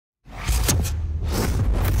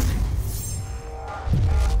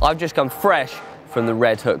I've just come fresh from the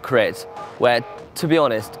Red Hook Crit, where, to be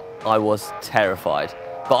honest, I was terrified.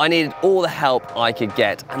 But I needed all the help I could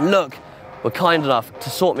get, and Look were kind enough to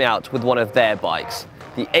sort me out with one of their bikes,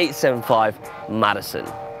 the 875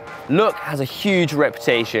 Madison. Look has a huge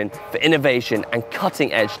reputation for innovation and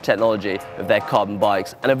cutting-edge technology of their carbon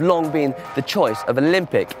bikes, and have long been the choice of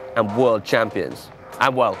Olympic and world champions.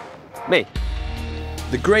 And well, me.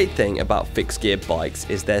 The great thing about fixed gear bikes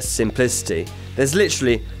is their simplicity. There's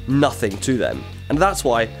literally nothing to them, and that's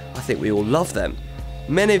why I think we all love them.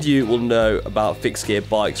 Many of you will know about fixed gear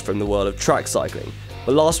bikes from the world of track cycling,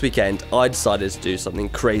 but last weekend I decided to do something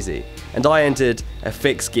crazy, and I entered a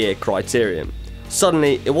fixed gear criterium.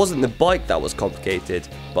 Suddenly, it wasn't the bike that was complicated,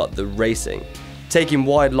 but the racing. Taking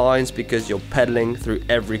wide lines because you're pedaling through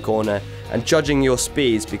every corner, and judging your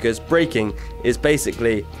speeds because braking is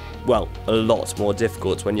basically, well, a lot more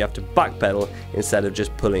difficult when you have to backpedal instead of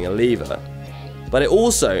just pulling a lever. But it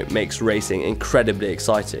also makes racing incredibly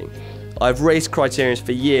exciting. I've raced criteriums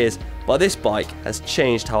for years, but this bike has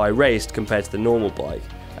changed how I raced compared to the normal bike,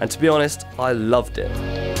 and to be honest, I loved it.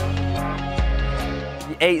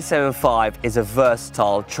 The 875 is a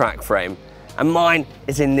versatile track frame, and mine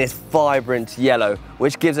is in this vibrant yellow,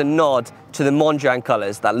 which gives a nod to the Mondrian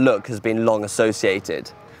colours that Look has been long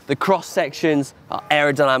associated. The cross sections are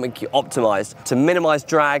aerodynamically optimised to minimise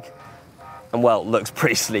drag, and well, looks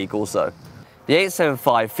pretty sleek also. The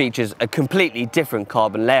 875 features a completely different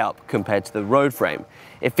carbon layout compared to the road frame.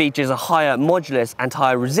 It features a higher modulus and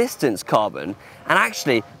higher resistance carbon, and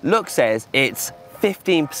actually Look says it's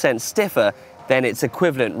 15% stiffer than its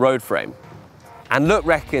equivalent road frame. And Look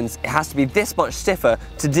reckons it has to be this much stiffer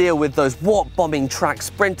to deal with those warp-bombing track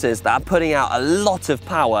sprinters that are putting out a lot of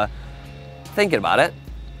power. Thinking about it,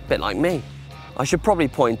 a bit like me. I should probably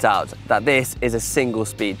point out that this is a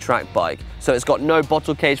single-speed track bike, so it's got no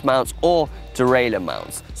bottle cage mounts or derailleur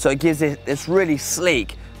mounts, so it gives it this really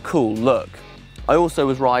sleek, cool look. I also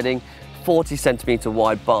was riding 40cm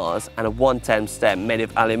wide bars and a 110 stem made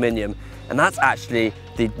of aluminium, and that's actually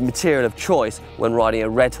the material of choice when riding a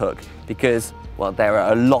Red Hook because, well, there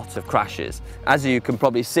are a lot of crashes, as you can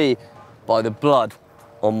probably see by the blood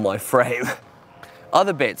on my frame.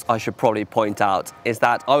 Other bits I should probably point out is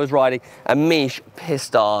that I was riding a Miche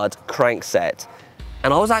pistard crankset,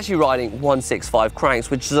 and I was actually riding 165 cranks,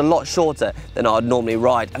 which is a lot shorter than I'd normally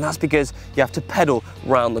ride, and that's because you have to pedal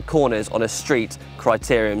round the corners on a street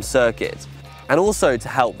criterium circuit. And also to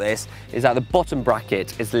help this is that the bottom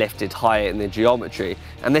bracket is lifted higher in the geometry,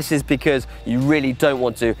 and this is because you really don't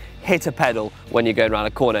want to hit a pedal when you're going around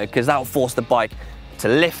a corner, because that will force the bike to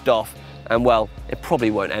lift off, and well, it probably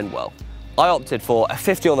won't end well. I opted for a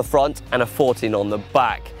 50 on the front and a 14 on the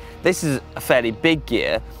back. This is a fairly big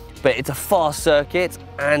gear, but it's a fast circuit,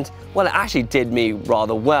 and well, it actually did me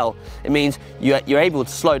rather well. It means you're able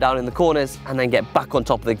to slow down in the corners and then get back on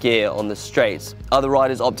top of the gear on the straights. Other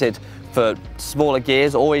riders opted for smaller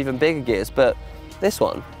gears or even bigger gears, but this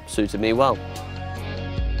one suited me well.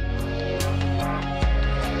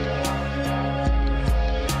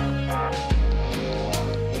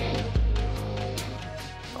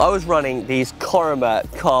 I was running these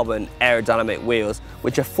Corima carbon aerodynamic wheels,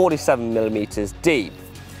 which are 47mm deep.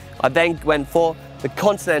 I then went for the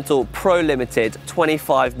Continental Pro Limited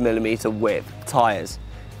 25mm width tyres.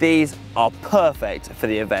 These are perfect for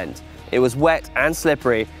the event. It was wet and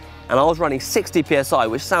slippery, and I was running 60 psi,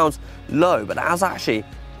 which sounds low, but that was actually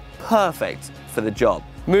perfect for the job.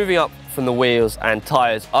 Moving up from the wheels and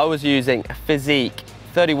tyres, I was using a Fizik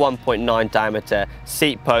 31.9 diameter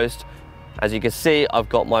seat post. As you can see, I've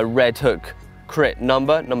got my Red Hook Crit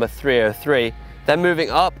number 303. Then moving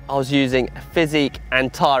up, I was using a Fizik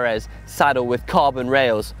Antares saddle with carbon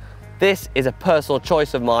rails. This is a personal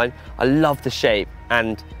choice of mine. I love the shape,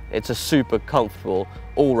 and it's a super comfortable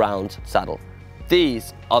all-round saddle.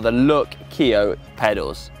 These are the Look Keo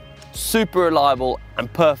pedals. Super reliable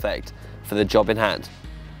and perfect for the job in hand.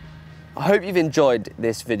 I hope you've enjoyed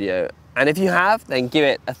this video, and if you have, then give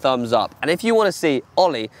it a thumbs up. And if you want to see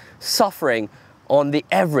Ollie suffering on the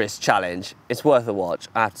Everest challenge, it's worth a watch,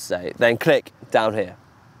 I have to say, then click down here.